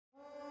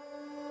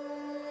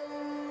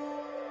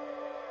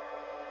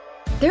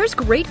There's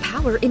great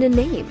power in a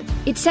name.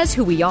 It says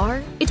who we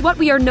are. It's what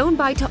we are known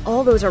by to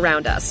all those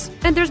around us.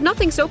 And there's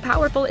nothing so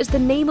powerful as the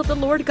name of the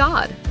Lord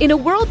God. In a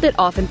world that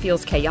often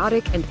feels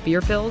chaotic and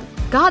fear-filled,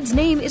 God's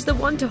name is the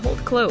one to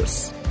hold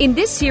close. In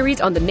this series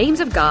on the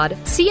names of God,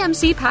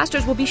 CMC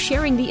pastors will be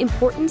sharing the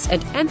importance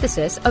and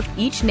emphasis of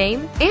each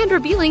name and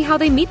revealing how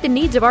they meet the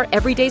needs of our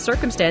everyday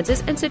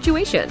circumstances and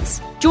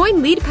situations.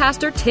 Join lead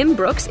pastor Tim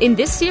Brooks in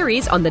this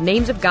series on the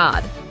names of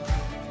God.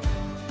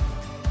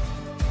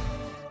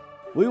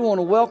 We want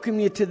to welcome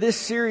you to this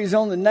series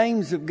on the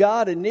names of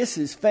God, and this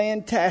is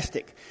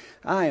fantastic.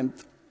 I am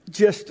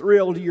just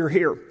thrilled you're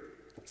here.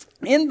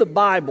 In the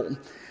Bible,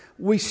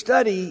 we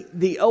study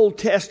the Old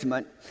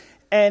Testament,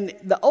 and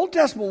the Old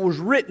Testament was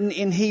written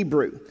in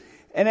Hebrew.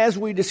 And as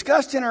we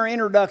discussed in our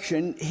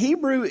introduction,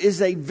 Hebrew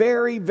is a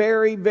very,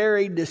 very,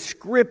 very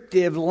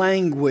descriptive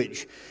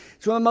language.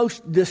 It's one of the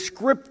most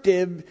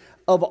descriptive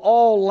of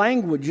all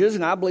languages,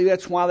 and I believe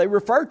that's why they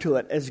refer to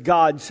it as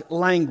God's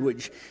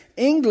language.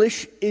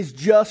 English is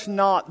just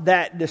not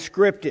that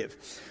descriptive.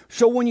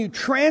 So when you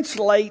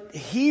translate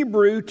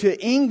Hebrew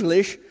to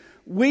English,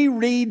 we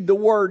read the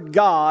word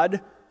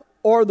God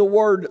or the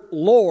word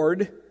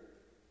Lord,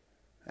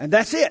 and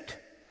that's it.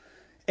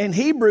 And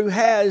Hebrew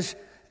has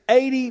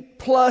 80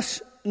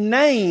 plus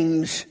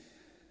names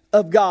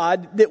of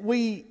God that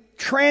we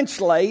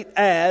translate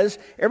as,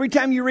 every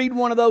time you read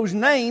one of those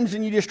names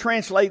and you just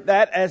translate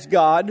that as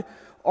God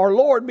or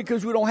Lord,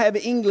 because we don't have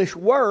an English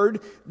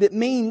word that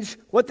means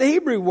what the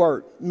Hebrew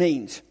word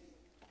means.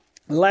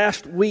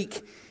 Last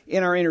week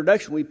in our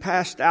introduction, we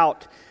passed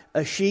out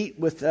a sheet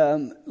with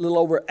a little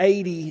over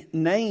 80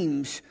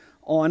 names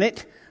on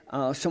it.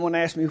 Someone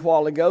asked me a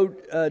while ago,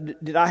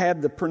 did I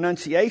have the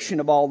pronunciation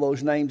of all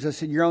those names? I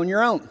said, you're on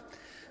your own.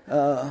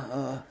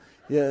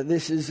 Yeah,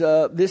 this is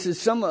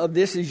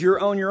you're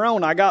on your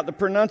own. I got the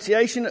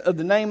pronunciation of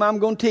the name I'm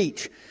going to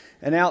teach.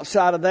 And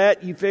outside of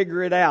that, you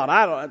figure it out.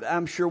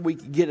 I'm sure we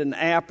could get an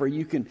app, or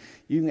you can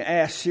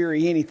ask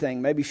Siri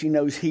anything. Maybe she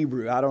knows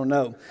Hebrew. I don't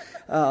know.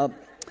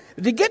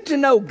 To get to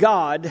know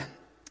God,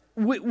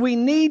 we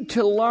need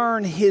to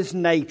learn His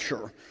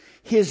nature,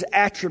 His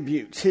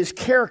attributes, His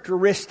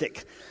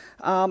characteristic.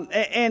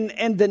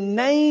 And the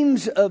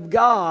names of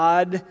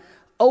God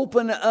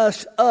open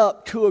us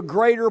up to a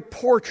greater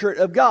portrait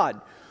of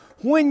God.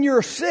 When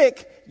you're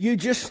sick, you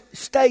just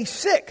stay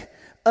sick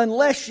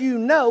unless you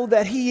know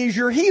that He is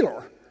your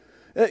healer.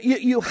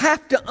 You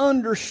have to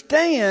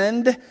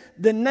understand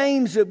the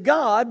names of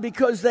God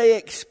because they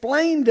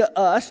explain to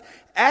us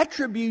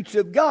attributes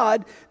of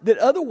God that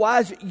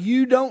otherwise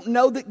you don't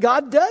know that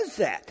God does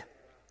that.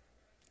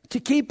 To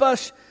keep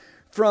us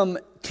from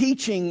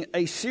teaching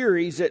a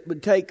series that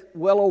would take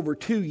well over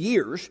 2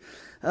 years,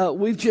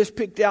 we've just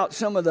picked out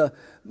some of the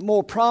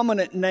more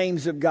prominent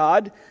names of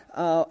God.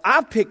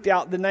 I've picked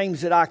out the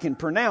names that I can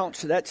pronounce.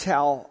 So that's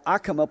how I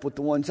come up with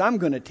the ones I'm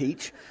going to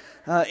teach.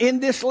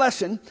 In this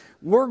lesson,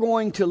 we're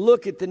going to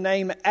look at the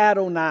name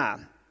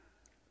Adonai.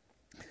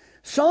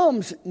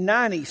 Psalms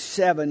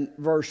 97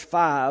 verse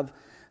 5,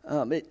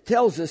 it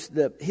tells us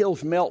the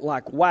hills melt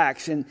like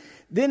wax. And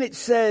then it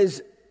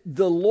says,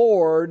 the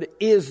Lord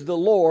is the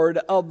Lord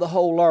of the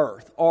whole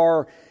earth.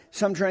 Or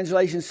some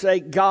translations say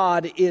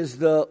God is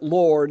the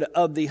Lord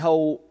of the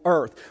whole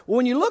earth.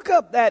 When you look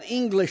up that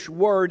English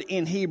word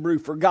in Hebrew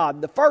for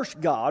God, the first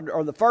God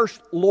or the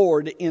first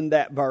Lord in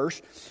that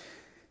verse,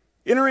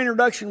 in our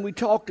introduction we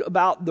talked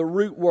about the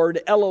root word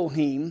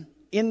Elohim.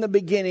 In the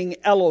beginning,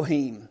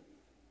 Elohim.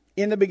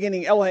 In the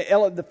beginning,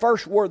 Elohim, the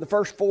first word, the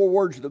first 4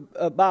 words of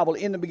the Bible,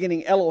 in the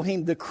beginning,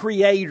 Elohim, the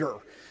Creator.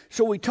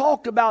 So we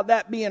talked about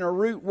that being a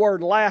root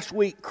word last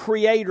week,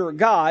 Creator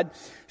God.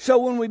 So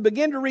when we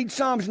begin to read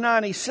Psalms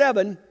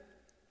 97,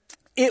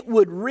 it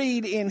would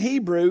read in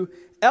Hebrew,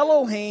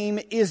 Elohim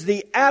is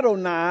the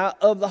Adonai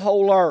of the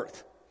whole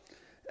earth.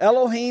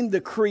 Elohim, the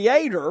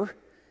Creator,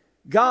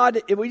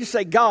 God, if we just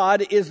say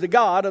God is the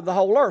God of the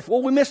whole earth.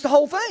 Well, we miss the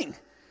whole thing.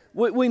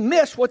 We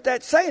miss what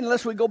that's saying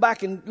unless we go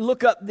back and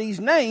look up these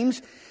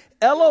names.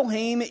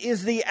 Elohim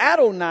is the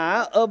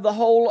Adonai of the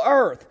whole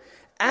earth.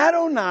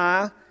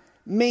 Adonai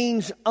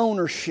means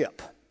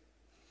ownership.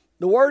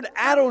 The word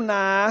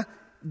Adonai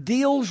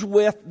deals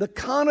with the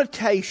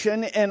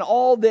connotation and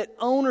all that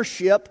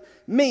ownership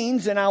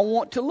means, and I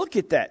want to look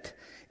at that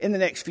in the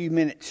next few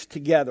minutes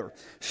together.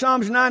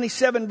 Psalms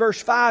 97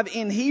 verse 5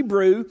 in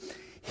Hebrew,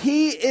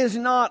 He is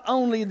not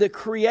only the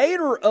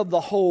creator of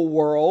the whole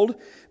world,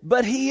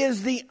 but He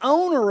is the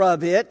owner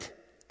of it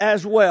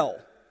as well.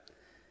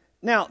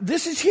 Now,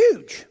 this is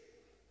huge.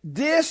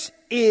 This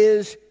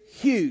is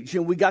huge,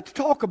 and we got to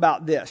talk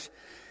about this.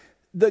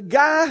 The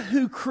guy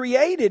who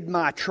created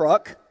my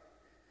truck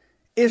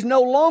is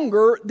no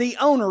longer the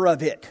owner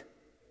of it.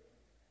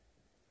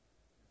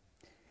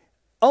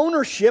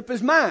 Ownership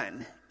is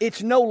mine.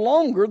 It's no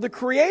longer the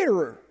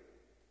creator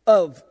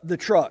of the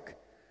truck.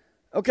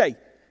 Okay,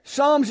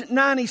 Psalms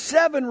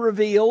 97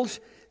 reveals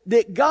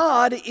that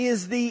God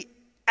is the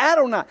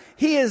Adonai.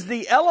 He is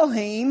the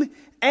Elohim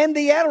and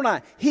the Adonai.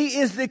 He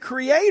is the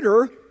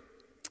creator,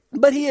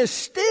 but He is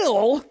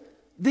still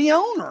the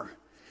owner.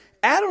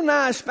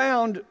 Adonai is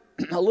found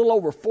a little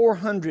over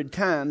 400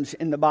 times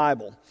in the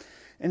Bible.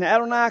 And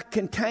Adonai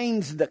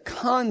contains the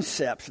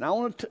concepts. And I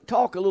want to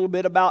talk a little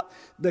bit about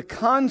the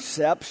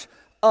concepts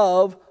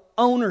of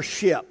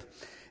ownership.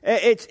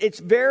 It's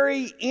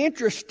very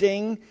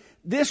interesting.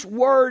 This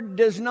word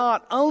does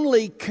not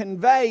only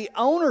convey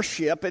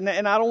ownership, and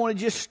I don't want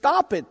to just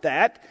stop at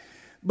that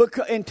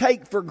and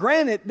take for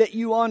granted that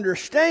you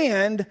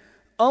understand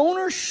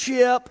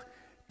ownership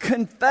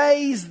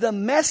conveys the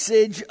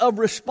message of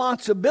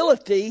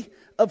responsibility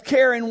of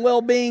care and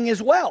well-being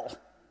as well.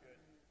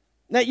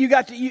 Now you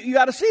got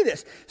to see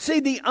this.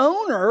 See, the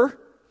owner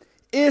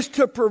is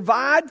to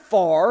provide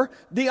for,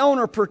 the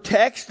owner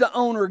protects, the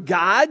owner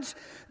guides,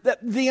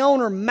 the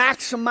owner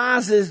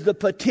maximizes the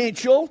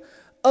potential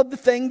of the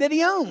thing that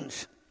he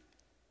owns.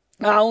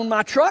 I own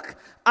my truck.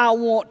 I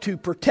want to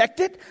protect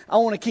it. I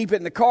want to keep it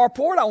in the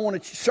carport. I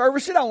want to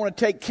service it. I want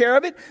to take care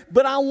of it.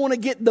 But I want to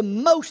get the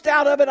most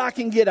out of it I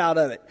can get out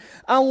of it.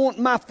 I want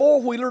my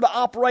four-wheeler to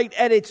operate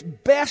at its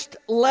best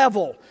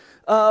level.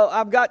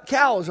 I've got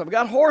cows. I've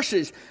got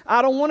horses.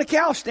 I don't want a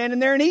cow standing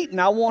there and eating.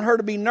 I want her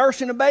to be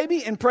nursing a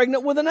baby and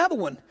pregnant with another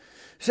one.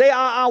 See,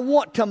 I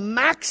want to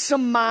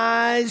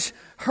maximize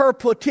her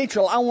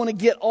potential. I want to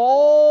get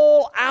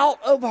all out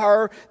of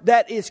her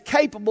that is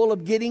capable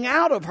of getting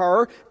out of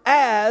her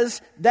as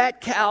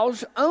that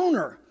cow's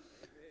owner.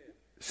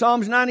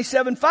 Psalms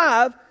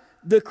 97:5,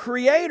 the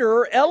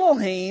Creator,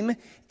 Elohim,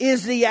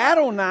 is the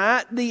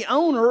Adonai, the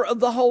owner of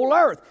the whole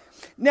earth.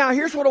 Now,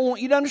 here's what I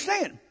want you to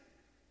understand.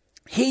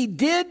 He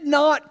did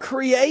not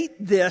create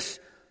this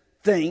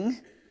thing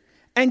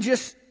and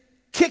just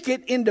kick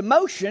it into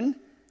motion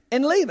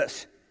and leave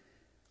us.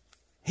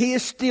 He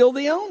is still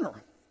the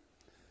owner.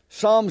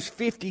 Psalms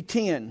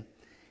 50:10,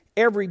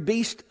 every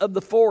beast of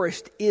the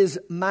forest is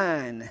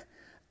mine.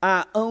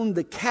 I own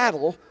the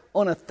cattle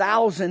on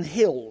 1,000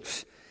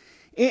 hills.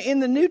 In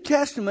the New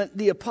Testament,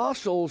 the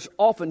apostles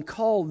often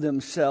called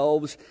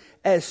themselves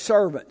as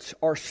servants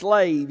or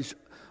slaves,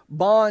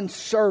 bond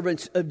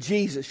servants of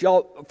Jesus.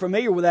 Y'all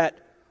familiar with that?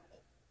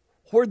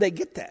 Where'd they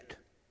get that?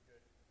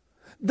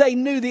 They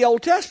knew the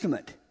Old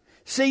Testament.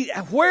 See,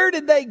 where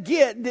did they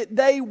get that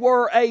they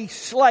were a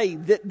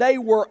slave, that they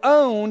were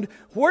owned?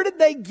 Where did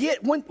they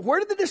get, where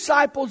did the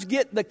disciples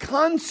get the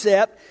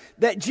concept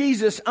that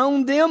Jesus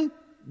owned them?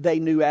 They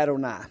knew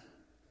Adonai.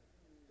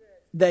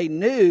 They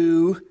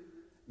knew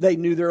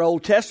their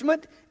Old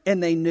Testament,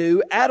 and they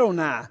knew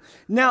Adonai.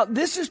 Now,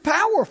 this is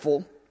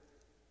powerful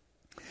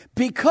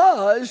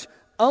because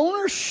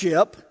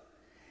ownership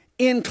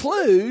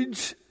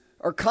includes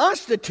or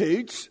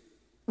constitutes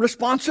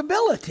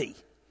responsibility.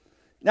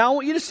 Now, I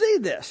want you to see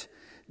this.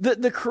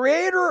 The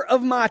creator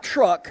of my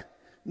truck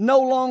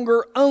no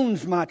longer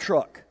owns my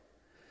truck.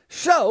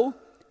 So,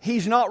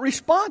 he's not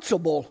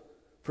responsible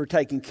for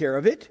taking care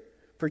of it,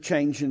 for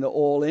changing the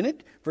oil in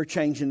it, for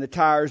changing the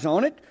tires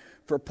on it,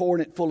 for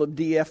pouring it full of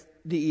DEF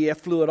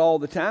fluid all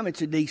the time.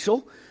 It's a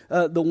diesel.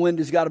 The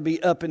window's got to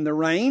be up in the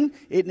rain.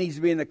 It needs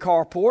to be in the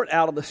carport,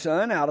 out of the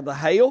sun, out of the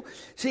hail.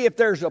 See, if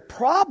there's a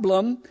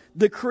problem,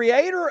 the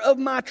creator of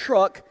my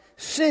truck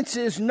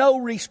senses no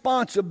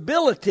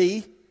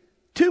responsibility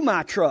to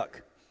my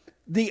truck.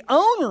 The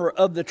owner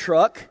of the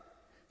truck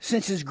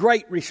senses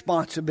great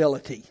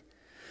responsibility.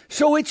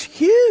 So it's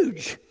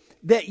huge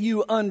that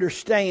you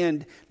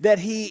understand that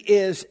he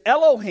is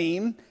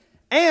Elohim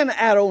and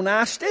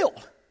Adonai still.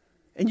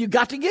 And you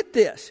got to get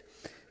this.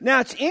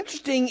 Now it's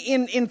interesting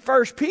in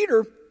 1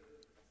 Peter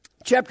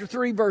chapter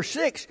 3 verse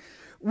 6,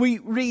 we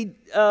read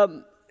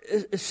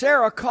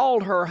Sarah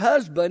called her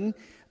husband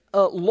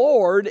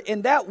Lord,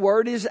 and that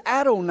word is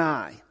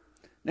Adonai.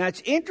 Now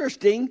it's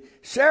interesting,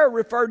 Sarah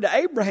referred to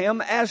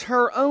Abraham as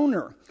her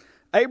owner.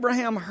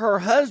 Abraham, her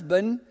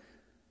husband,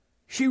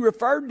 she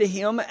referred to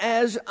him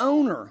as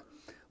owner.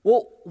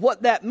 Well,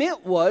 what that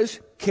meant was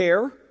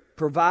care,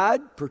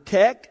 provide,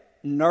 protect,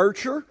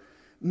 nurture,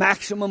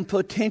 maximum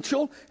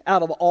potential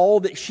out of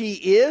all that she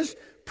is.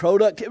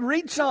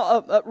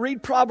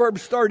 Read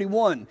Proverbs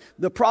 31,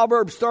 the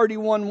Proverbs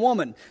 31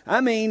 woman.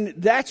 I mean,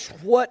 that's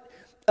what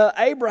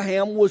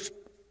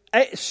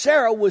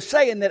Sarah was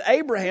saying that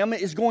Abraham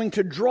is going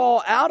to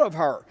draw out of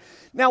her.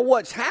 Now,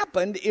 what's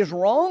happened is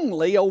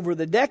wrongly over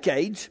the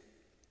decades,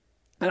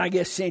 and I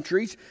guess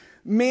centuries,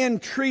 men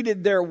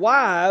treated their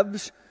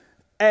wives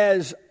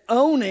as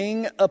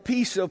owning a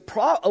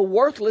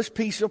worthless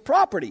piece of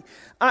property.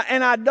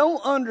 And I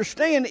don't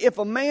understand, if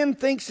a man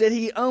thinks that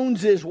he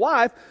owns his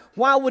wife,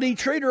 why would he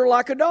treat her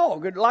like a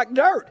dog, like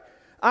dirt?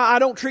 I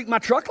don't treat my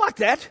truck like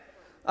that.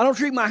 I don't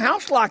treat my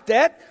house like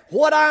that.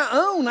 What I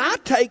own, I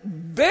take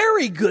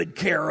very good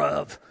care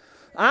of.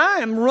 I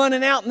am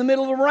running out in the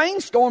middle of a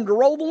rainstorm to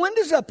roll the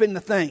windows up in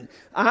the thing.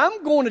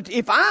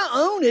 If I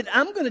own it,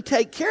 I'm going to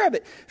take care of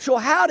it. So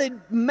how did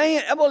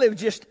man, well, it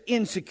was just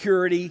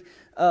insecurity,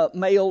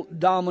 male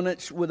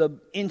dominance with an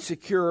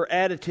insecure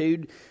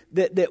attitude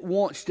that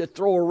wants to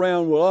throw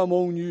around, well, I'm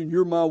on you and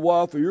you're my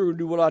wife and you're going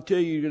to do what I tell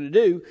you you're going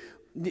to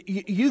do.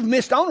 You've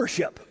missed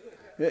ownership.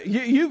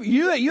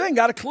 You ain't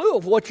got a clue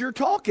of what you're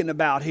talking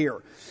about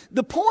here.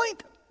 The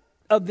point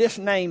of this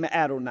name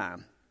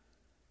Adonai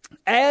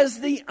as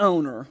the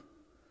owner,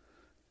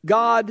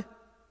 God,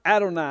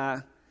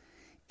 Adonai,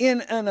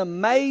 in an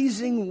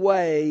amazing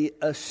way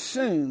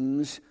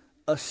assumes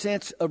a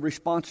sense of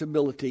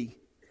responsibility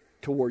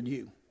toward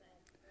you.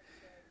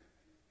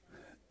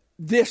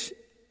 This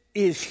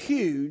is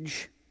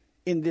huge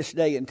in this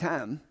day and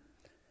time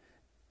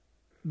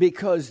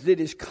because it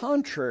is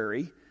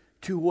contrary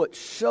to what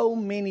so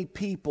many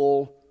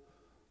people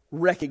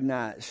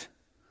recognize.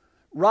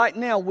 Right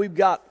now, we've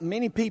got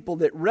many people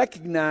that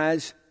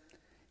recognize,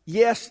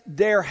 yes,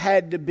 there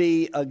had to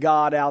be a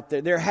God out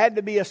there. There had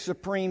to be a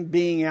supreme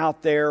being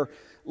out there.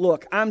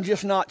 Look, I'm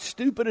just not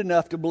stupid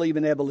enough to believe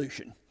in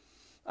evolution.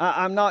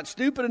 I'm not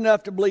stupid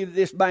enough to believe that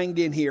this banged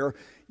in here.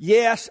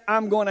 Yes,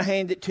 I'm going to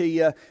hand it to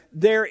you.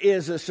 There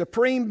is a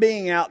supreme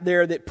being out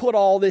there that put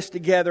all this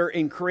together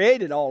and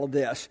created all of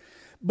this.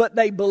 But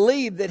they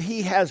believe that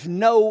he has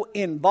no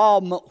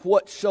involvement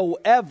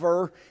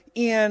whatsoever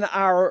in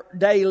our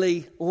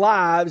daily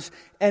lives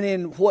and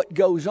in what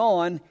goes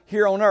on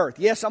here on earth.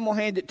 Yes, I'm going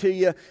to hand it to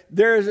you.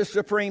 There is a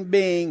supreme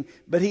being,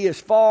 but he is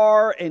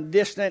far and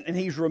distant and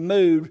he's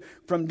removed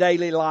from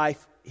daily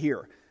life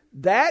here.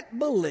 That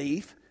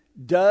belief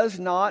does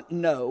not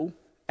know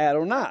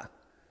Adonai.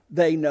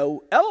 They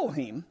know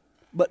Elohim,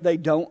 but they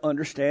don't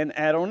understand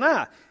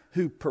Adonai,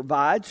 who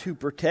provides, who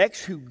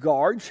protects, who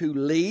guards, who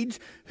leads,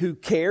 who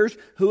cares,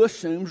 who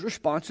assumes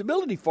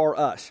responsibility for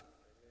us.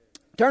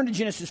 Turn to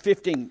Genesis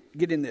 15.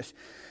 Get in this.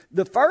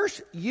 The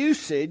first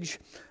usage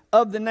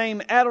of the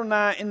name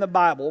Adonai in the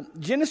Bible,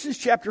 Genesis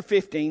chapter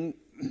 15,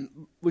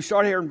 we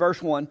start here in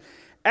verse 1.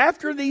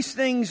 After these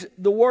things,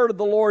 the word of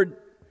the Lord,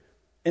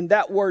 and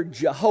that word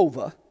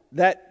Jehovah,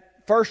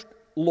 that first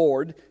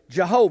Lord,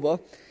 Jehovah,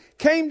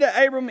 came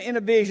to Abram in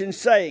a vision,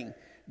 saying,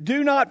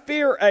 "Do not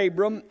fear,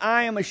 Abram.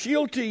 I am a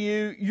shield to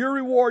you. Your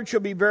reward shall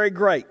be very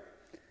great."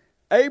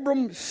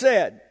 Abram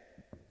said,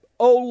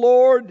 "O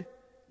Lord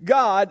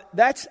God,"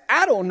 that's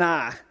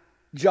Adonai,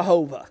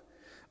 Jehovah.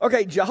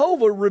 Okay,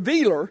 Jehovah,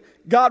 revealer.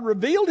 God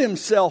revealed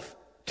himself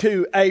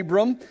to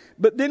Abram,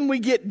 but then we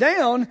get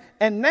down,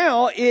 and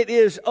now it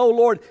is, "O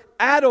Lord,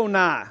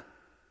 Adonai,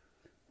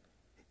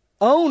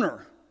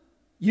 owner.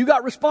 You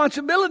got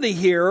responsibility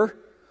here.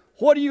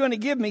 What are you going to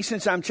give me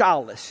since I'm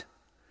childless?"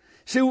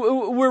 See,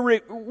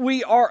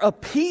 we are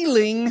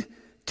appealing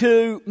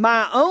to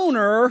my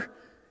owner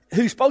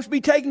who's supposed to be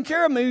taking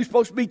care of me, who's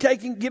supposed to be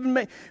giving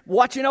me,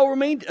 watching over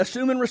me,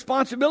 assuming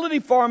responsibility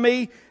for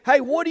me.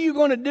 Hey, what are you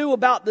going to do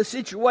about the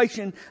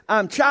situation?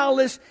 I'm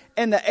childless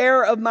and the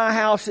heir of my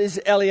house is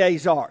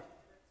Eleazar.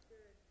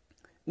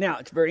 Now,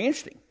 it's very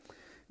interesting.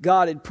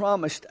 God had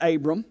promised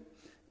Abram,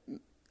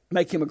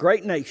 make him a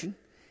great nation,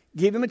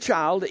 give him a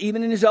child,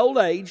 even in his old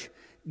age.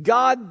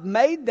 God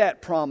made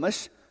that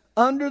promise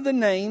under the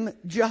name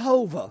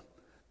Jehovah,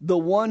 the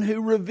one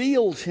who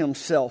reveals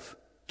himself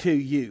to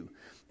you.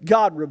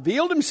 God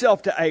revealed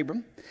himself to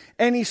Abram,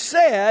 and he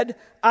said,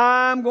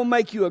 "I'm going to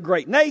make you a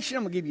great nation.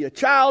 I'm going to give you a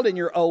child in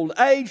your old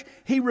age."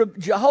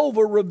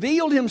 Jehovah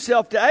revealed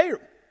himself to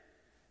Abram.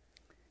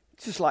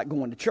 It's just like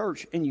going to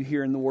church and you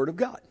hearing the word of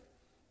God.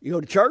 You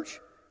go to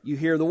church, you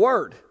hear the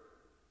word.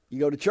 You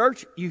go to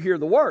church, you hear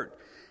the word.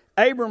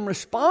 Abram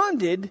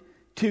responded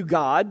to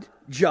God,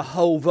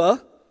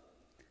 Jehovah.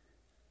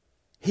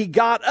 He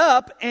got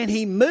up and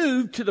he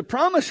moved to the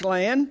promised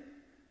land.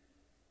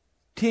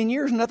 10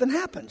 years, nothing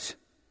happens.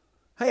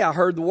 Hey, I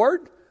heard the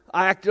word.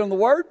 I acted on the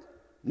word.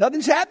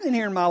 Nothing's happening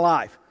here in my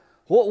life.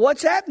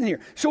 What's happening here?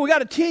 So we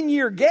got a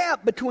 10-year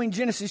gap between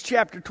Genesis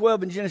chapter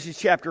 12 and Genesis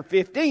chapter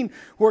 15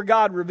 where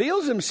God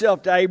reveals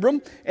himself to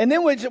Abram. And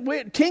then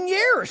 10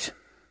 years.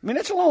 I mean,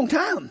 that's a long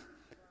time.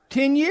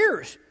 10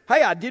 years.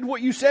 Hey, I did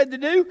what you said to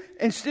do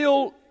and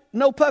still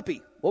no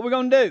puppy. What are we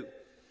going to do?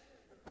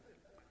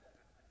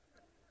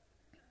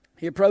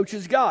 He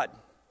approaches God.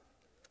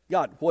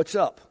 God, what's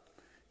up?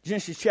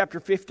 Genesis chapter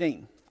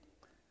 15,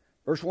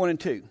 verse 1 and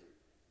 2.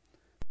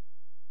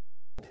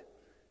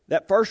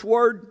 That first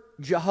word,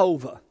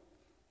 Jehovah.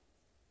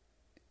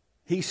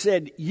 He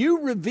said,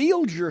 "You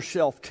revealed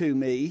yourself to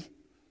me,"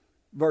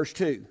 verse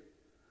 2.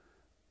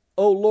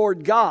 "O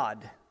Lord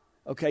God."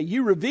 Okay,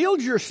 you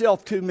revealed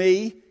yourself to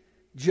me,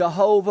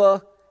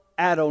 Jehovah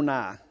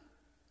Adonai.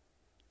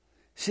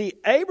 See,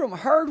 Abram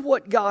heard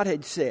what God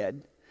had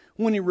said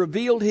when he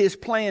revealed his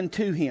plan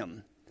to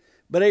him.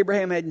 But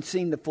Abraham hadn't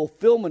seen the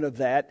fulfillment of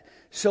that.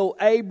 So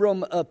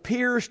Abram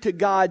appears to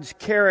God's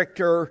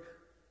character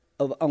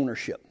of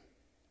ownership.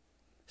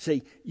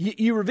 See,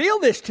 you reveal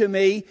this to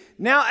me.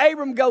 Now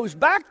Abram goes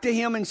back to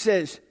him and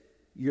says,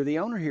 "You're the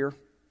owner here.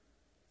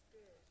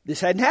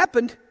 This hadn't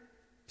happened.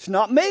 It's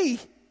not me.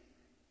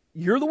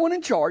 You're the one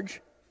in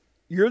charge.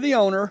 You're the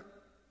owner.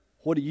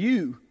 What are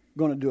you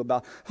going to do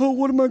about it?" "Oh,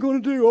 what am I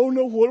going to do? Oh,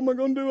 no, what am I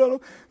going to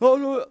do? Oh,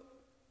 no."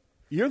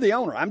 You're the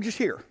owner. I'm just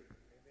here.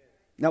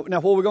 Now,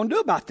 what are we going to do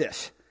about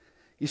this?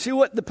 You see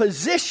what the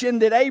position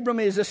that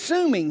Abram is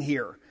assuming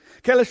here.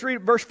 Okay, let's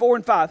read verse 4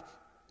 and 5.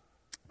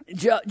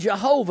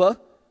 Jehovah,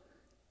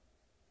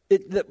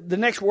 the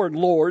next word,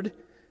 Lord,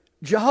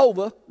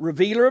 Jehovah,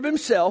 revealer of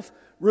himself,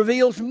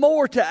 reveals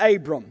more to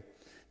Abram.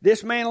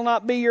 This man will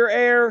not be your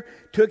heir.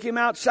 Took him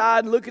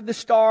outside, look at the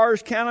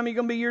stars, count them, you're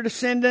going to be your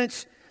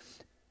descendants.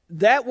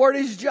 That word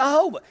is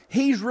Jehovah.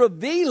 He's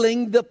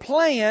revealing the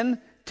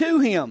plan to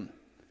him.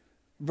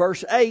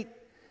 Verse 8,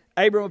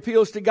 Abram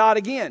appeals to God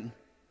again.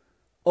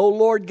 O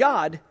Lord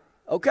God,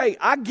 okay,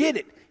 I get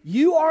it.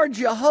 You are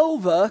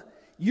Jehovah.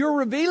 You're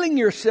revealing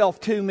yourself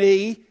to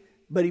me.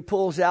 But he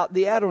pulls out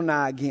the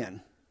Adonai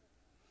again.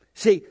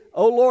 See,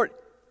 oh Lord,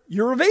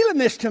 you're revealing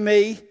this to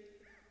me.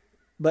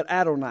 But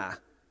Adonai,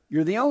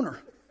 you're the owner.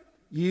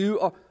 You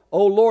are,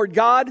 oh Lord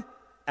God,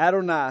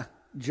 Adonai,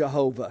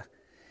 Jehovah.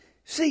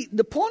 See,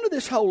 the point of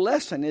this whole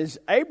lesson is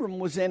Abram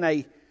was in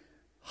a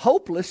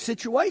hopeless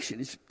situation.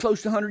 He's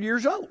close to 100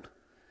 years old.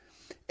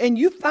 And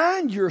you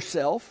find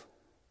yourself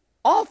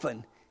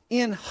often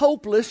in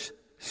hopeless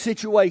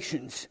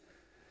situations.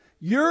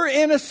 You're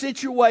in a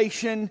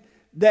situation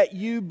that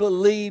you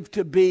believe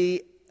to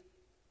be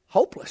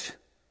hopeless.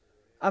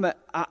 I mean,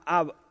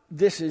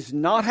 this has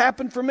not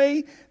happened for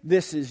me.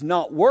 This has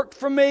not worked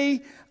for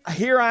me.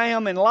 Here I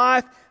am in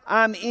life.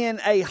 I'm in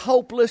a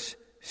hopeless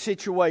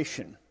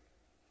situation.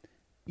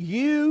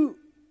 You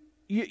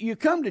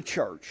come to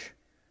church.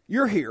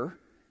 You're here.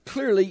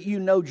 Clearly, you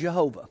know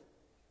Jehovah.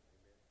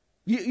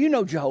 You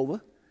know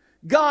Jehovah.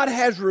 God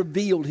has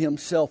revealed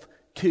himself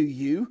to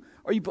you,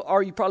 or you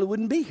probably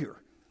wouldn't be here.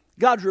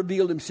 God's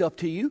revealed himself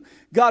to you.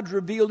 God's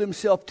revealed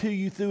himself to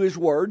you through his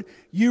word.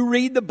 You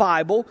read the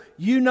Bible.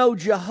 You know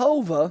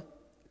Jehovah.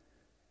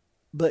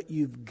 But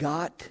you've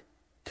got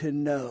to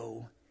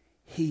know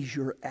he's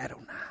your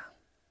Adonai.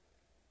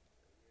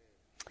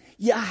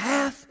 You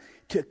have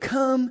to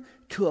come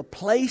to a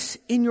place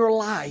in your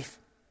life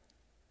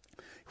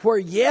where,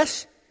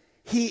 yes,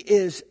 he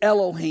is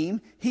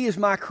Elohim. He is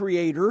my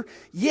creator.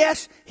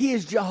 Yes, he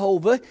is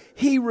Jehovah.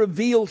 He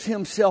reveals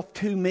himself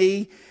to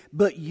me.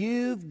 But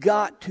you've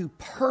got to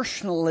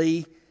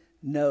personally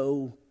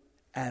know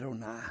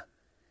Adonai.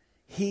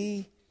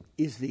 He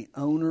is the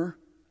owner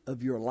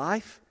of your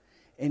life,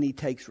 and he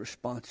takes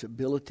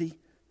responsibility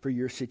for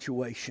your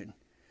situation.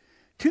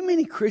 Too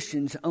many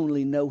Christians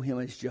only know him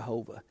as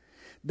Jehovah.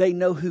 They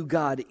know who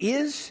God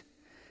is.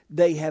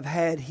 They have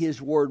had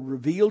his word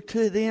revealed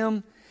to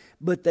them,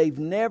 but they've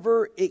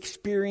never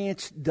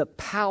experienced the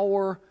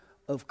power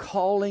of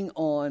calling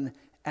on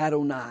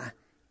Adonai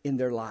in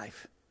their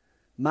life.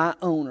 My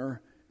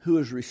owner, who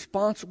is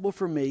responsible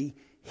for me,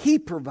 he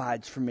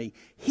provides for me.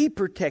 He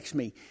protects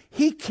me.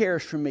 He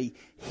cares for me.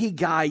 He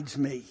guides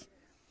me.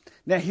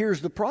 Now, here's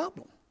the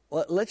problem.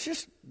 Well, let's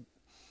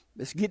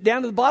get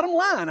down to the bottom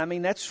line. I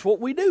mean, that's what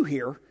we do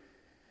here.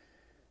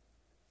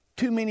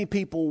 Too many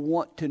people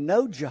want to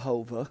know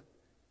Jehovah,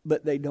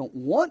 but they don't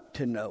want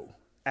to know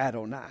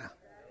Adonai.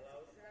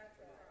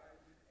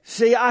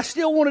 See, I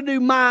still want to do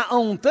my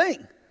own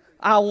thing.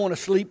 I want to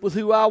sleep with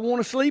who I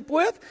want to sleep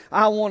with.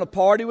 I want to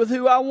party with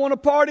who I want to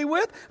party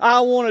with.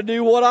 I want to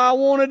do what I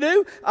want to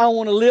do. I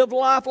want to live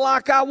life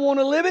like I want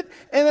to live it.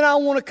 And then I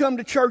want to come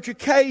to church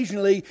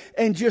occasionally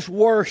and just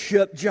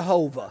worship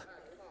Jehovah.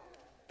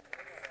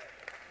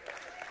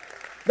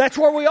 That's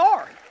where we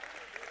are.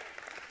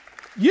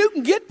 You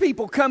can get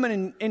people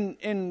coming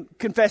and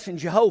confessing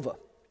Jehovah.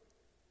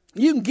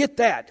 You can get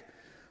that.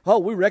 Oh,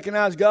 we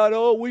recognize God.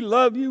 Oh, we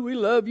love you. We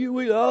love you.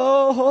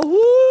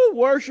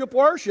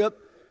 Worship.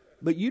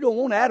 But you don't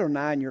want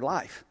Adonai in your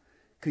life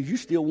because you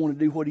still want to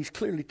do what he's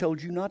clearly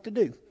told you not to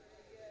do.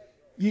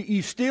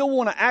 You still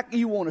want to act,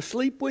 you want to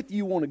sleep with,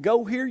 you want to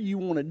go here, you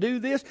want to do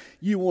this,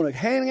 you want to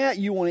hang out,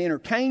 you want to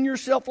entertain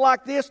yourself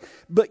like this,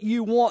 but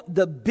you want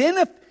the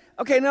benefit.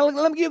 Okay, now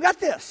let me, you got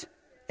this.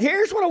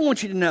 Here's what I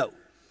want you to know.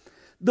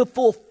 The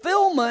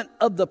fulfillment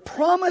of the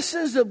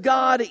promises of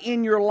God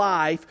in your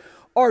life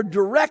are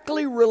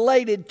directly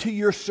related to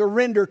your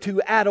surrender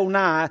to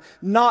Adonai,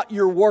 not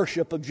your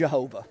worship of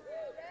Jehovah.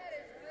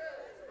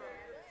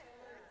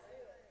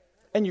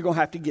 And you're going to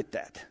have to get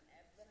that.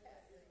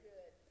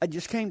 It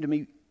just came to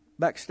me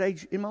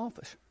backstage in my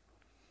office.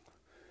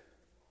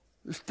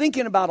 I was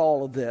thinking about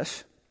all of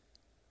this.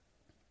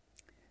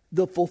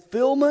 The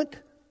fulfillment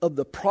of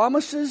the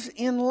promises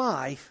in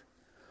life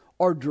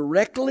are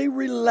directly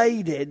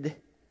related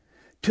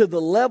to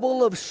the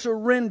level of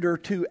surrender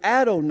to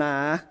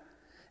Adonai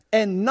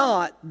and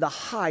not the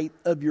height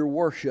of your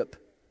worship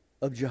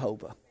of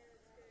Jehovah.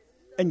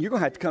 And you're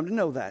going to have to come to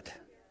know that.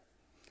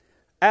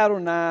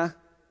 Adonai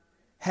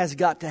has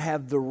got to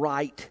have the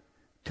right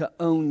to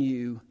own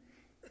you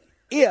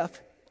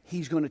if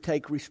he's going to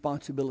take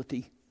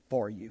responsibility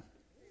for you.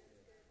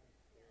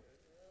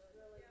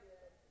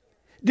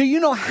 Do you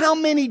know how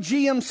many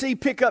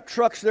GMC pickup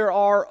trucks there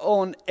are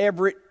on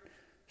Everett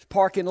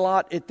parking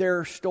lot at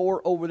their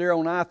store over there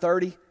on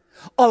I-30?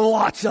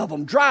 Lots of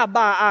them. Drive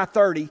by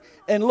I-30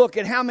 and look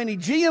at how many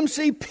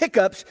GMC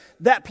pickups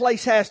that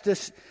place has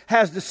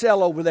to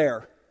sell over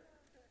there.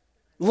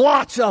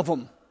 Lots of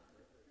them.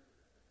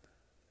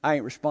 I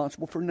ain't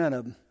responsible for none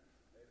of them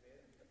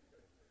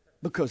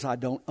because I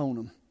don't own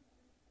them.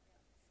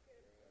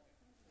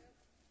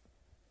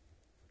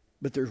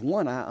 But there's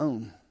one I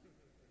own.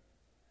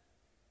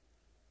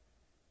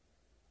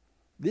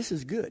 This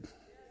is good.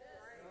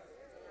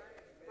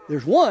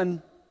 There's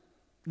one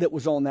that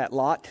was on that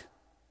lot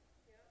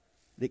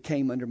that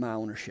came under my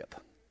ownership.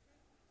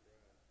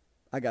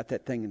 I got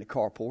that thing in the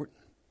carport.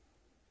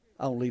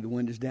 I don't leave the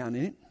windows down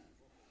in it.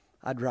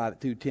 I drive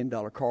it through a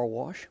 $10 car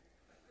wash.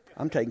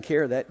 I'm taking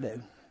care of that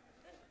dude.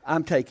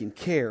 I'm taking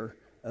care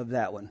of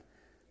that one.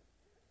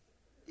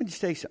 Let me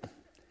just tell you something.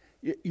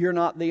 You're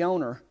not the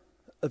owner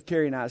of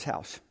Terry and I's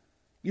house.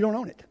 You don't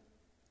own it.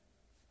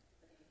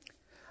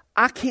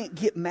 I can't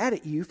get mad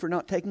at you for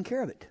not taking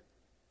care of it.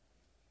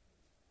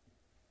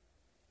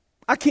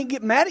 I can't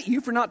get mad at you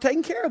for not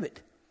taking care of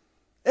it.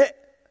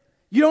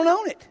 You don't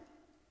own it.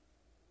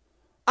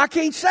 I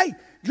can't say,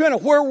 Jenna,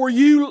 where were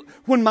you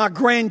when my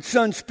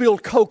grandson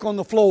spilled Coke on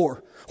the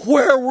floor?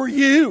 Where were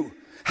you?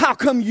 How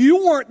come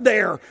you weren't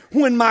there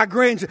when my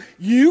grandson...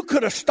 You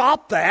could have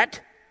stopped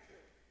that.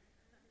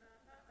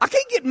 I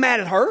can't get mad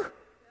at her.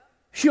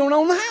 She don't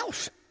own the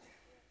house.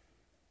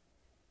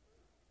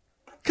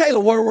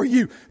 Kayla, where were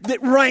you?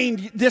 That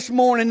rained this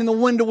morning and the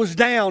window was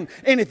down.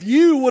 And if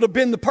you would have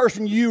been the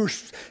person you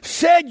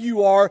said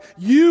you are,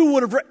 you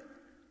would have...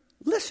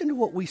 Listen to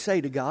what we say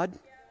to God.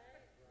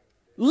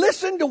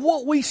 Listen to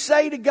what we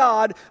say to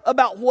God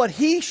about what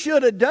He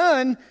should have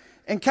done.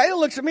 And Kayla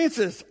looks at me and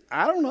says,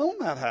 I don't own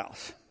that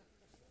house.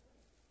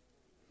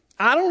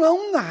 I don't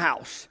own the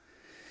house.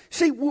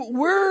 See,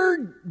 we're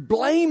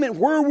blaming,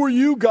 where were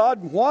you,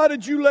 God? Why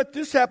did you let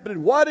this happen?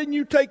 And why didn't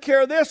you take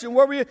care of this? And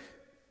where were you?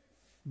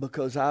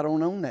 Because I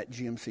don't own that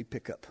GMC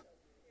pickup.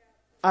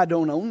 I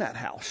don't own that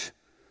house.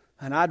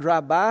 And I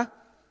drive by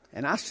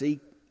and I see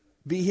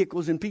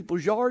vehicles in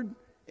people's yard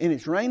and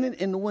it's raining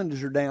and the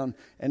windows are down.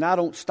 And I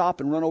don't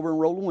stop and run over and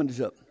roll the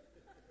windows up.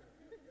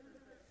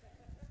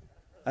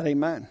 That ain't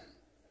mine.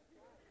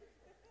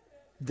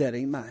 That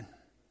ain't mine.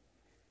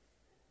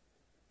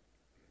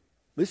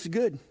 This is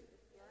good.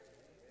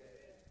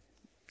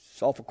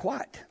 It's awful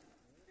quiet.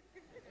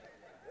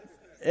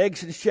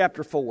 Exodus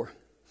chapter 4.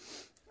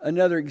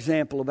 Another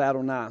example of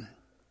Adonai.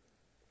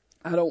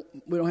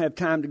 We don't have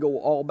time to go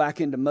all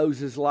back into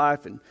Moses'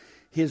 life and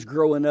his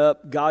growing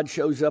up. God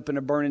shows up in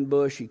a burning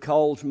bush. He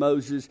calls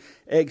Moses.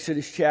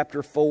 Exodus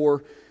chapter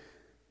 4,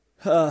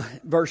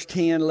 verse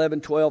 10,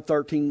 11, 12,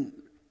 13,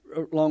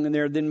 along in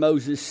there. Then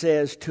Moses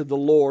says to the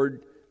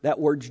Lord, that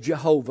word's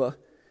Jehovah,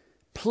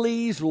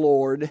 please,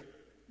 Lord.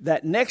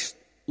 That next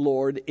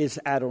Lord is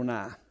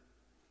Adonai.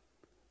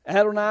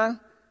 Adonai,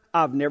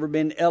 I've never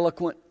been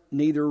eloquent,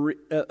 neither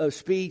of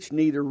speech,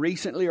 neither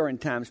recently or in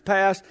times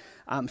past.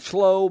 I'm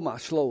slow, my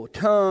slow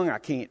tongue, I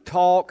can't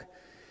talk.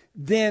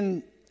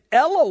 Then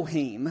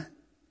Elohim,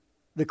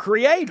 the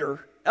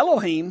Creator,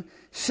 Elohim,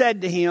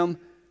 said to him,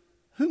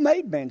 who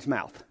made man's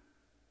mouth?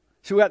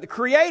 So we got the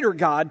Creator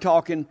God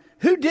talking,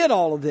 who did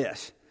all of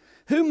this?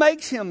 Who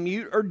makes him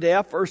mute or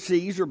deaf or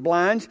sees or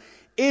blinds?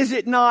 Is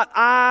it not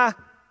I,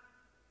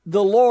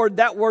 the Lord,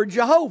 that word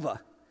Jehovah?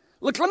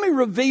 Look, let me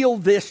reveal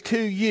this to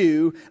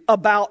you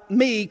about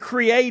me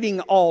creating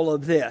all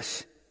of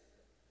this.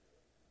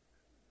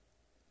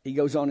 He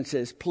goes on and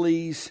says,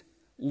 please,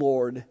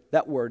 Lord,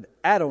 that word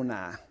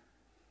Adonai,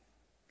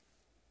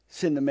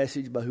 send the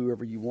message by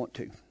whoever you want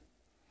to.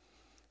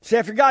 See,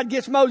 after God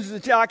gets Moses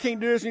and says, I can't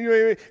do this.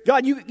 And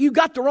God, you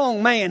got the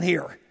wrong man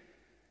here.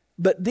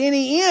 But then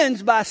he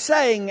ends by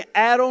saying,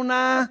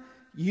 Adonai,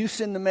 you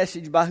send the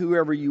message by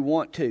whoever you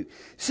want to.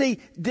 See,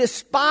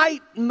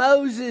 despite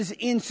Moses'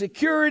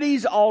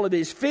 insecurities, all of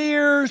his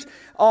fears,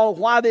 all of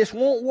why this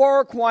won't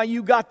work, why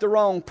you got the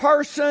wrong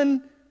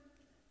person,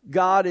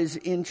 God is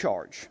in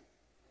charge.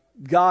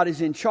 God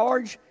is in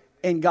charge,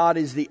 and God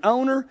is the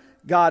owner.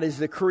 God is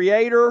the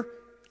creator.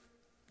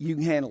 You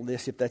can handle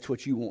this if that's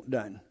what you want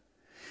done.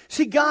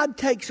 See, God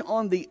takes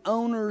on the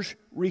owner's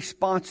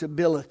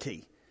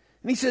responsibility.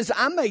 And He says,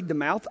 I made the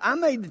mouth, I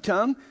made the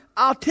tongue,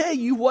 I'll tell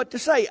you what to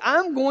say.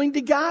 I'm going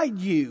to guide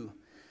you.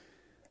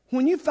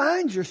 When you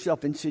find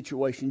yourself in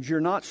situations you're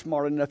not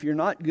smart enough, you're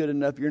not good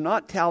enough, you're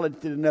not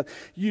talented enough,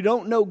 you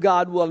don't know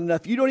God well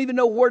enough, you don't even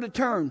know where to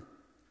turn,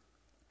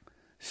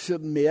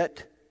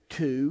 submit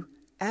to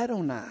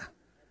Adonai,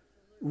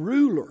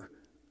 ruler,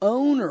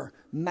 owner,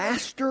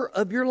 master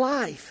of your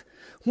life.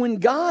 When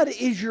God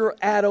is your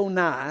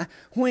Adonai,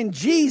 when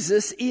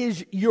Jesus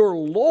is your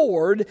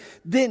Lord,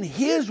 then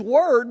His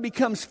word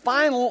becomes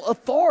final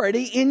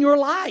authority in your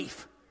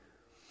life.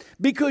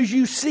 Because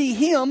you see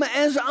Him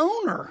as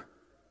owner.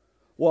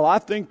 Well, I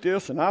think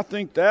this and I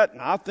think that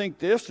and I think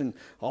this and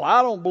well,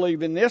 I don't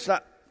believe in this.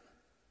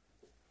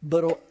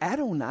 But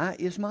Adonai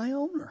is my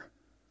owner.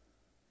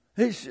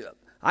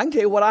 I can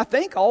tell you what I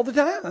think all the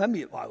time. I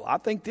mean, I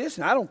think this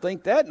and I don't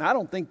think that and I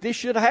don't think this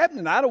should have happened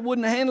and I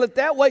wouldn't handle it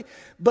that way.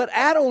 But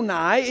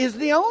Adonai is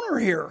the owner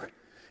here.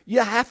 You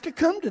have to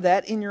come to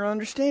that in your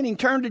understanding.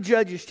 Turn to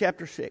Judges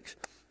chapter 6.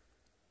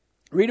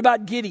 Read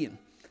about Gideon.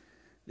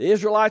 The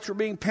Israelites were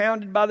being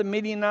pounded by the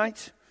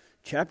Midianites.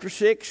 Chapter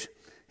 6.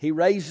 He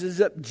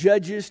raises up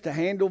judges to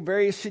handle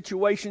various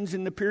situations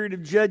in the period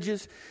of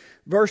Judges.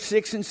 Verse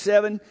 6 and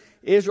 7.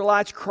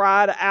 Israelites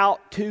cried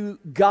out to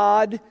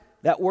God.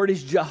 That word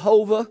is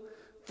Jehovah,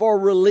 for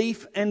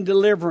relief and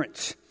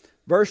deliverance.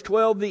 Verse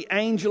 12, the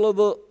angel of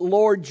the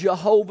Lord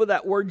Jehovah,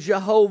 that word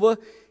Jehovah,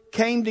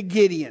 came to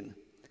Gideon.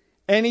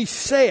 And he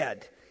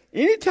said,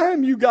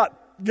 anytime you got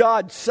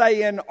God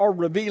saying or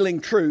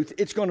revealing truth,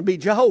 it's going to be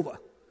Jehovah.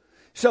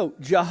 So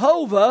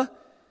Jehovah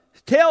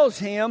tells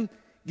him,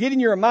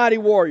 Gideon, you're a mighty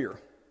warrior.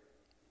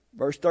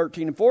 Verse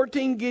 13 and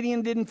 14,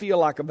 Gideon didn't feel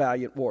like a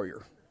valiant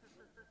warrior.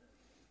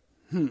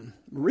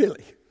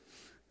 Really?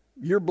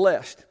 You're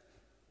blessed.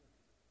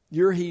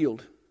 You're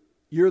healed.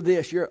 You're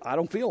this. I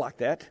don't feel like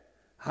that.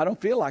 I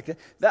don't feel like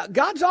that.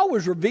 God's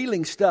always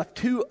revealing stuff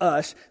to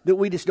us that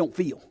we just don't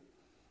feel.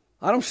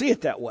 I don't see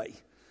it that way.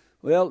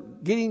 Well,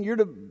 Gideon, you're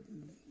the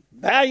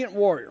valiant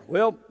warrior.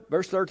 Well,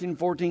 verse 13 and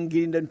 14,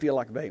 Gideon doesn't feel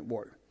like a valiant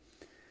warrior.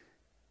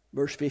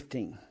 Verse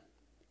 15,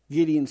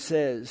 Gideon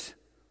says,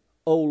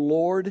 O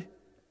Lord,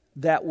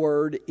 that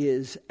word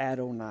is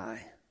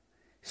Adonai.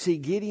 See,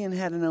 Gideon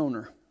had an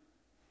owner.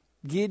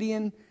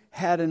 Gideon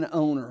had an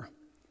owner.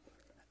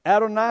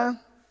 Adonai,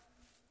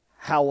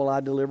 how will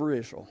I deliver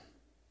Israel?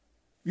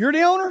 You're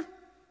the owner.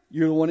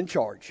 You're the one in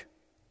charge.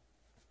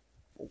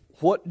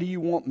 What do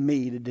you want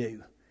me to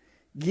do?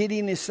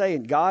 Gideon is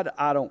saying, God,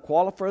 I don't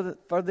qualify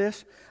for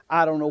this.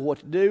 I don't know what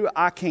to do.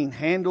 I can't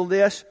handle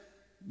this.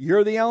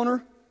 You're the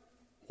owner.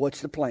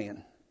 What's the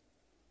plan?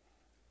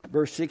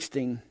 Verse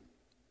 16.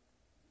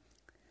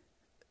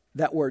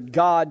 That word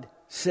God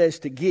says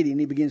to Gideon,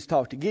 he begins to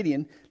talk to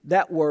Gideon.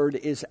 That word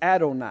is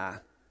Adonai.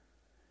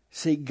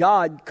 See,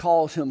 God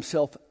calls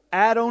himself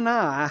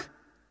Adonai.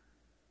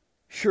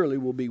 Surely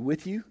will be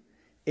with you,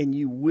 and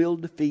you will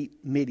defeat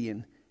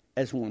Midian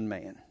as one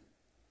man.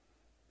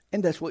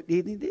 And that's what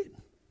Gideon did.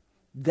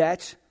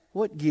 That's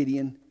what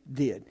Gideon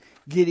did.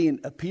 Gideon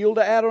appealed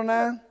to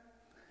Adonai.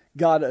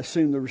 God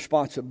assumed the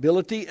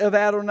responsibility of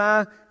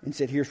Adonai and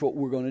said, here's what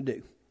we're going to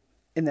do.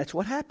 And that's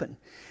what happened.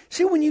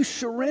 See, when you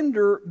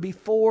surrender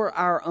before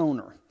our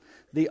owner,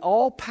 the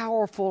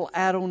all-powerful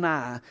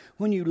Adonai,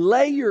 when you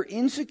lay your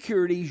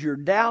insecurities, your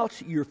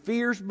doubts, your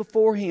fears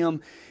before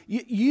him,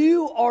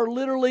 you are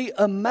literally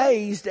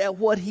amazed at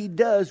what he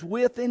does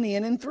with and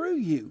in and through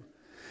you.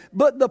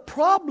 But the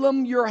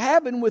problem you're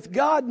having with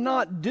God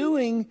not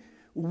doing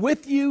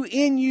with you,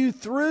 in you,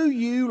 through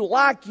you,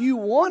 like you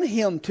want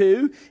him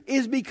to,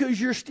 is because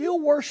you're still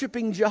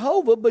worshiping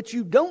Jehovah, but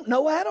you don't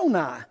know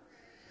Adonai.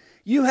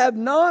 You have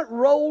not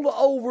rolled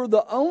over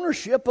the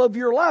ownership of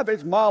your life.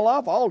 It's my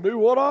life. I'll do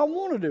what I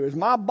want to do. It's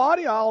my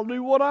body. I'll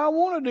do what I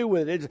want to do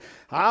with it.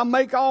 I'll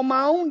make all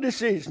my own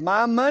decisions.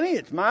 My money.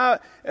 It's my.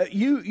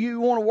 You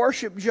want to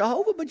worship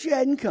Jehovah, but you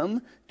hadn't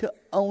come to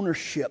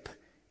ownership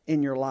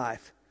in your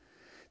life.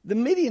 The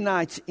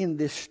Midianites in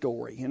this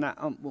story, and I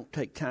won't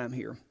take time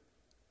here,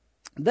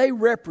 they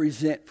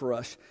represent for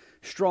us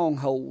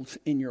strongholds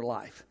in your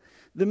life.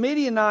 The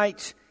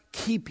Midianites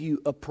keep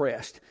you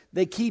oppressed.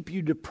 They keep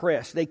you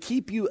depressed. They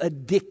keep you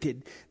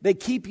addicted. They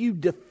keep you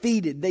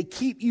defeated. They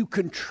keep you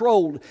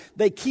controlled.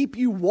 They keep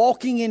you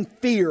walking in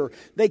fear.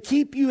 They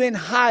keep you in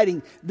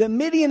hiding. The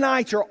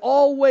Midianites are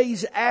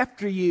always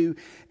after you.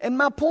 And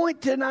my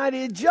point tonight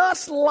is,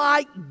 just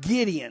like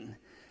Gideon,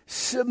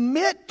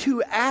 submit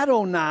to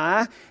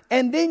Adonai,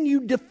 and then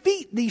you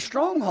defeat these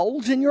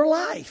strongholds in your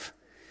life.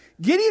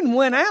 Gideon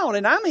went out,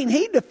 and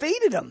he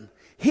defeated them.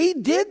 He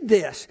did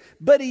this,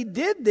 but he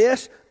did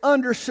this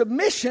under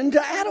submission to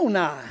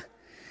Adonai.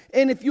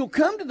 And if you'll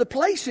come to the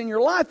place in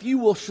your life, you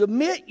will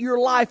submit your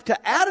life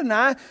to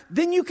Adonai,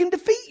 then you can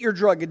defeat your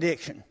drug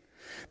addiction.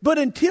 But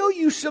until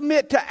you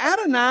submit to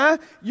Adonai,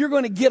 you're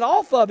going to get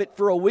off of it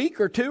for a week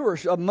or two or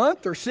a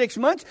month or 6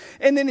 months.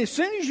 And then as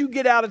soon as you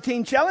get out of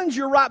Teen Challenge,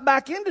 you're right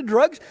back into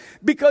drugs,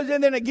 because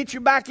then it gets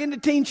you back into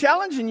Teen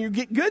Challenge and you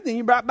get good. Then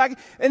you're right back.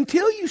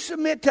 Until you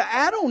submit to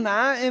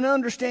Adonai and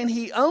understand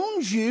he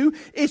owns you,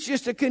 it's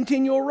just a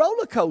continual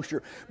roller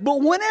coaster. But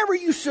whenever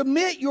you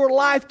submit your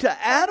life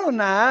to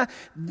Adonai,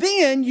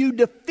 then you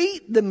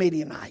defeat the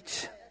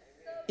Midianites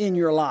in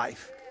your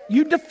life.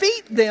 You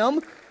defeat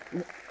them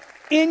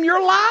in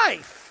your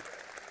life.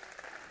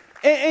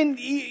 And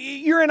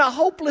you're in a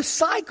hopeless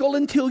cycle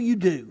until you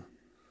do.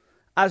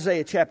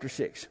 Isaiah chapter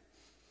 6.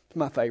 It's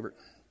my favorite.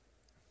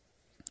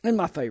 And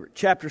my favorite.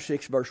 Chapter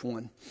 6, verse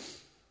 1.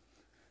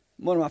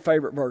 One of my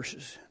favorite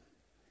verses.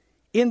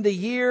 In the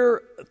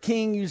year of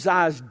King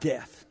Uzziah's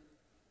death.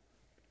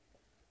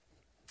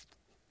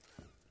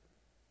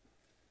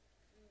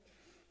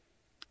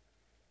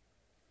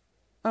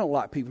 I don't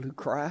like people who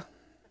cry.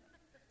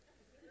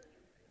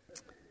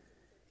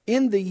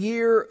 In the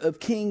year of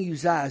King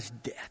Uzziah's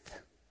death,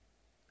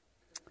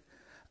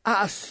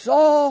 I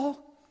saw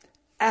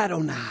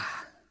Adonai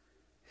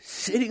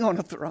sitting on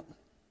a throne,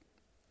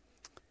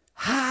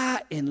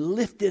 high and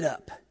lifted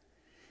up,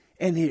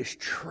 and his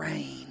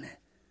train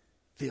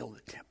filled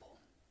the temple.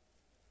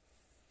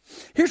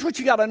 Here's what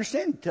you got to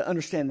understand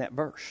that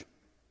verse.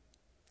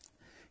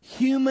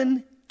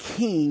 Human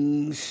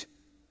kings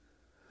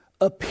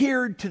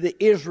appeared to the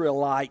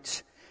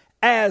Israelites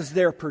as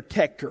their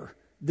protector,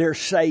 their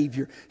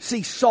Savior.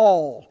 See,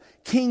 Saul,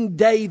 King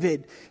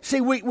David.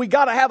 See, we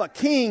got to have a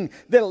king.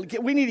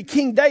 We needed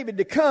King David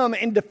to come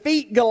and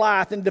defeat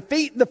Goliath and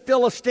defeat the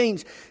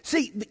Philistines.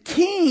 See, the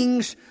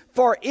kings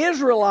for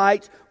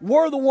Israelites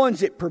were the ones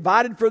that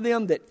provided for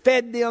them, that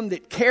fed them,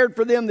 that cared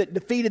for them, that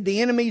defeated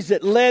the enemies,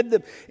 that led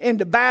them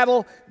into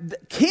battle. The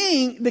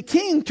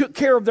king took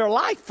care of their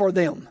life for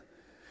them.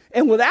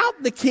 And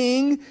without the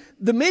king,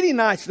 the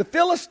Midianites, the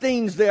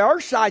Philistines, the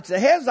Arshites, the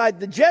Hezites,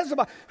 the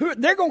Jezebites,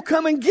 they're going to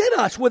come and get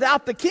us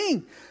without the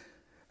king.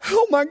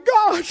 Oh my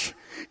gosh,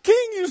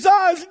 King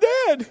Uzziah is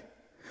dead.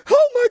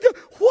 Oh my God,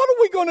 what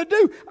are we going to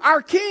do?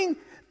 Our king,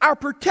 our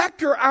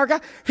protector, our guy,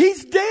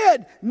 he's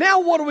dead. Now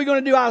what are we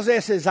going to do?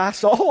 Isaiah says, I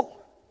saw.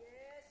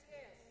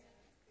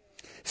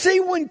 See,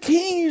 when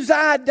King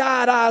Uzziah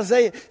died,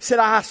 Isaiah said,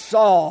 I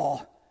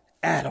saw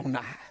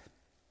Adonai.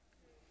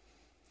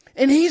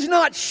 And he's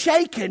not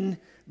shaken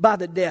by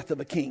the death of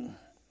a king.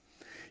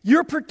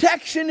 Your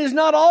protection is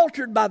not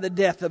altered by the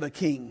death of a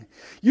king.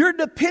 Your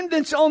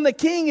dependence on the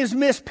king is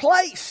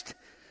misplaced.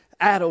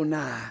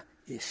 Adonai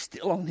is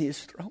still on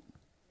his throne.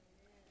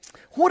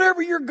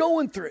 Whatever you're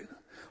going through,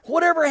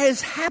 whatever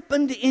has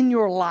happened in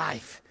your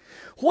life,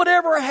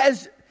 whatever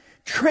has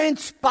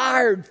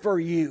transpired for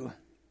you,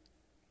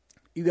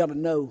 you got to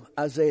know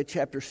Isaiah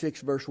chapter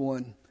 6 verse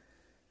 1.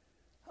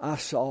 I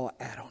saw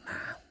Adonai.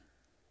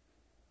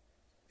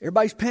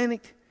 Everybody's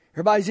panicked.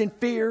 Everybody's in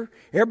fear.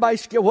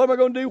 Everybody's scared. What am I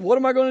going to do? What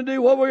am I going to do?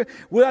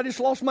 Well, I just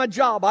lost my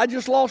job. I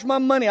just lost my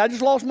money. I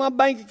just lost my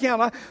bank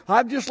account.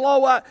 I've just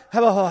lost.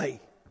 Hey,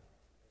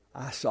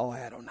 I saw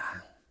Adonai.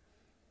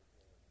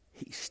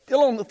 He's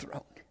still on the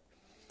throne.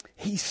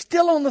 He's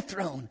still on the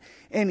throne.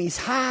 And he's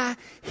high.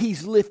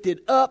 He's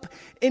lifted up.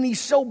 And he's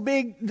so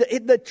big.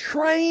 The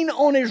train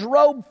on his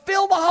robe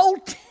filled the whole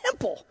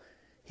temple.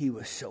 He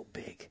was so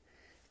big.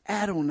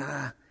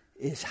 Adonai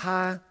is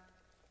high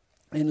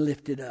and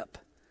lifted up.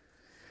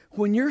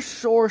 When your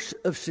source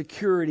of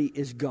security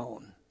is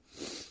gone,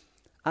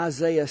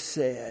 Isaiah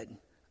said,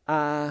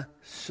 I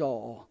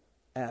saw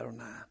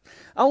Adonai.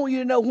 I want you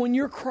to know when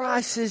your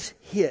crisis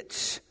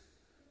hits,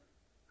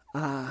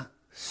 I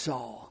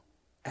saw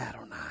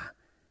Adonai,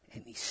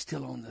 and he's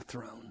still on the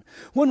throne.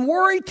 When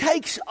worry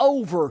takes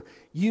over,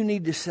 you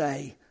need to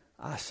say,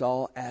 I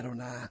saw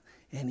Adonai,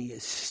 and he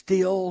is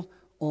still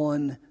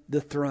on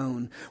the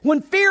throne.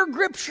 When fear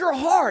grips your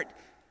heart,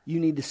 you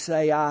need to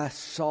say, I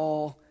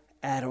saw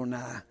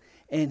Adonai,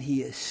 and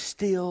he is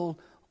still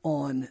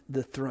on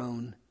the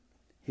throne.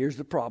 Here's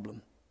the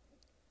problem.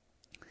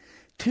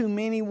 Too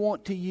many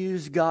want to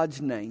use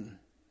God's name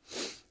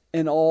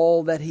and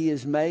all that he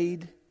has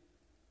made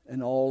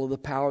and all of the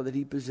power that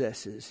he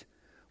possesses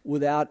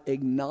without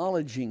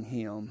acknowledging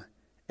him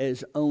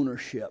as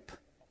ownership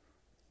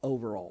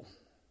over all.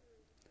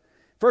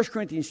 1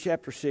 Corinthians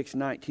chapter 6,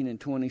 19 and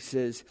 20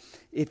 says,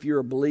 if you're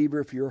a believer,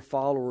 if you're a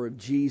follower of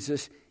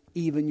Jesus,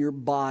 even your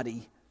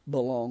body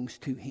belongs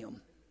to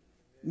him.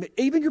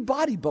 Even your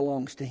body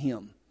belongs to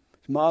him.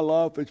 It's my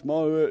life, it's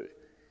my...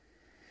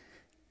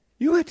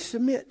 You have to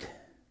submit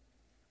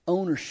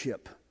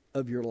ownership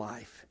of your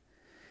life.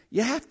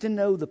 You have to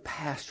know the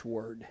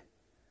password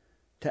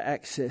to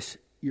access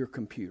your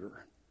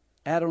computer.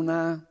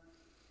 Adonai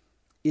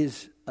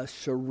is a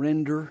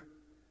surrender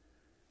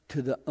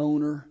to the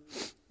owner.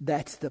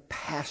 That's the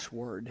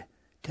password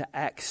to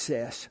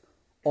access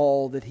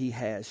all that he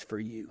has for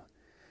you.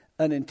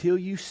 And until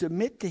you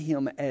submit to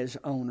him as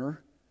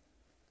owner,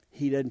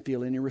 he doesn't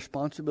feel any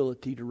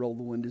responsibility to roll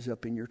the windows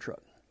up in your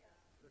truck.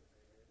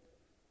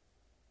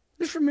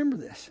 Just remember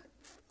this.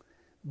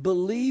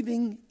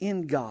 Believing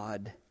in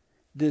God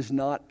does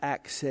not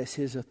access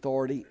his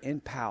authority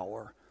and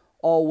power.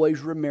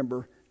 Always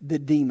remember, the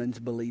demons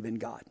believe in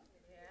God.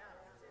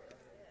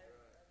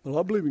 Well,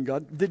 I believe in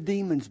God. The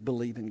demons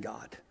believe in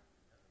God.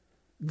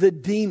 The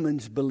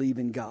demons believe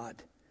in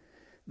God.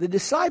 The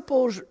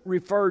disciples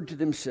referred to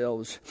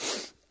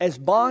themselves as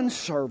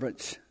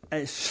bondservants,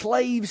 as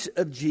slaves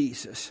of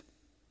Jesus.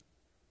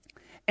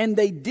 And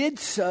they did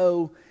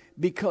so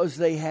because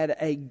they had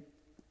a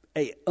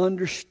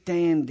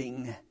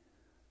understanding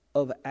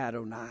of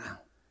Adonai.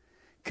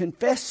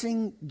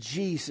 Confessing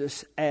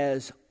Jesus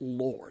as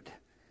Lord.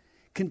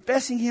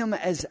 Confessing him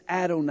as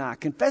Adonai.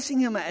 Confessing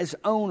him as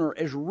owner,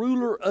 as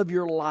ruler of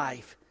your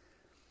life,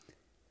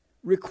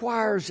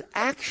 requires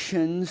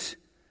actions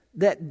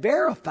that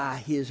verify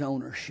his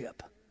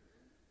ownership.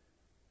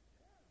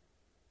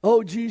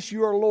 Oh, Jesus,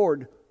 you are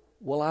Lord.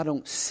 Well, I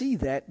don't see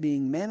that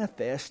being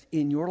manifest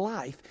in your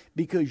life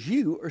because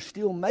you are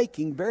still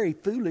making very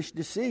foolish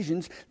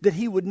decisions that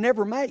he would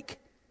never make.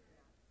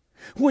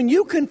 When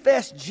you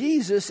confess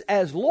Jesus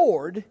as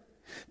Lord,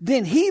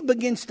 then he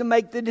begins to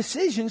make the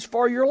decisions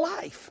for your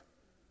life.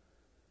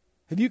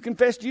 Have you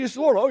confessed Jesus as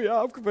Lord? Oh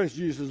yeah, I've confessed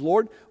Jesus as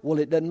Lord. Well,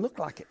 it doesn't look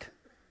like it.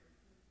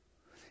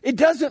 It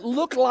doesn't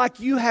look like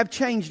you have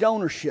changed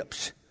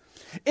ownerships.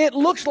 It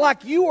looks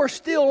like you are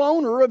still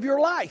owner of your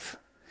life.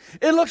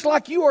 It looks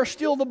like you are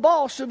still the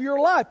boss of your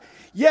life.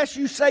 Yes,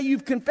 you say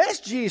you've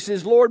confessed Jesus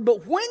as Lord,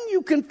 but when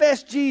you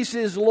confess Jesus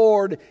as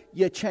Lord,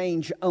 you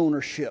change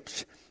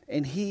ownerships.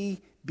 And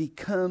he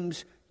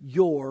becomes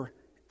your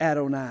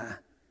Adonai.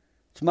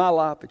 It's my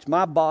life, it's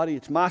my body,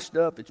 it's my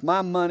stuff, it's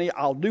my money.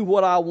 I'll do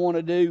what I want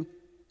to do.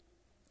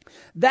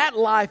 That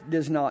life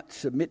does not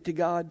submit to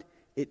God.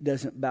 It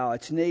doesn't bow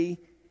its knee.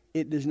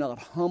 It does not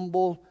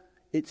humble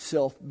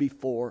itself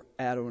before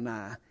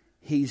Adonai.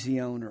 He's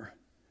the owner.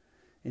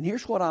 And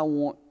here's what I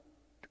want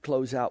to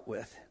close out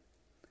with.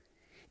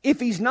 If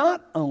he's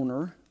not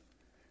owner,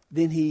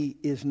 then he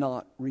is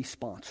not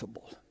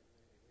responsible.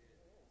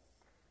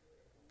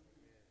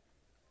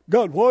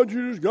 God, why did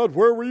you do this? God,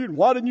 where were you? And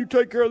why didn't you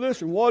take care of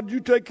this? And why did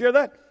you take care of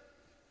that?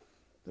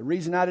 The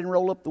reason I didn't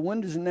roll up the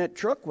windows in that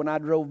truck when I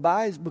drove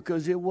by is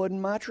because it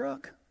wasn't my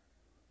truck.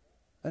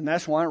 And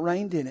that's why it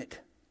rained in it.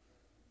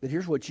 But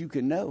here's what you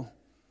can know.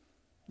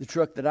 The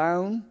truck that I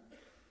own,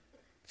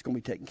 it's going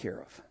to be taken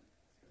care of.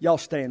 Y'all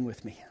stand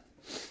with me.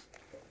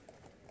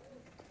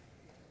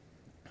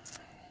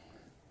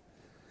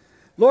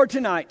 Lord,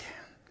 tonight,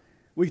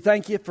 we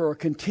thank you for a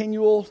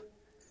continual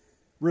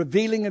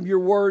revealing of your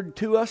word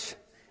to us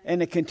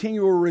and a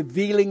continual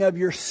revealing of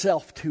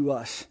yourself to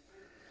us.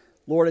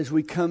 Lord, as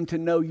we come to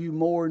know you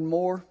more and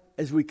more,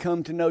 as we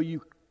come to know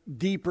you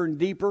deeper and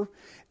deeper,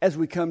 as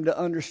we come to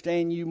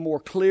understand you more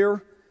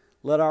clear,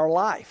 let our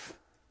life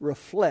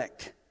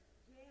reflect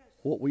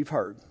what we've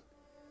heard.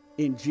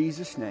 In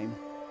Jesus' name,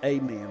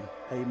 amen.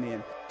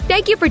 Amen.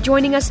 Thank you for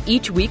joining us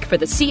each week for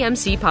the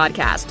CMC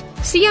podcast.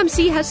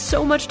 CMC has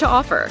so much to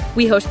offer.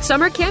 We host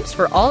summer camps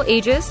for all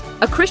ages,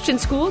 a Christian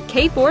school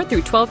K-4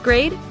 through 12th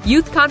grade,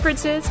 youth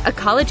conferences, a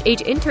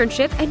college-age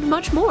internship, and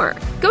much more.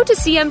 Go to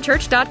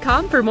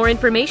cmchurch.com for more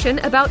information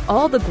about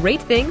all the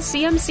great things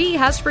CMC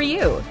has for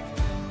you.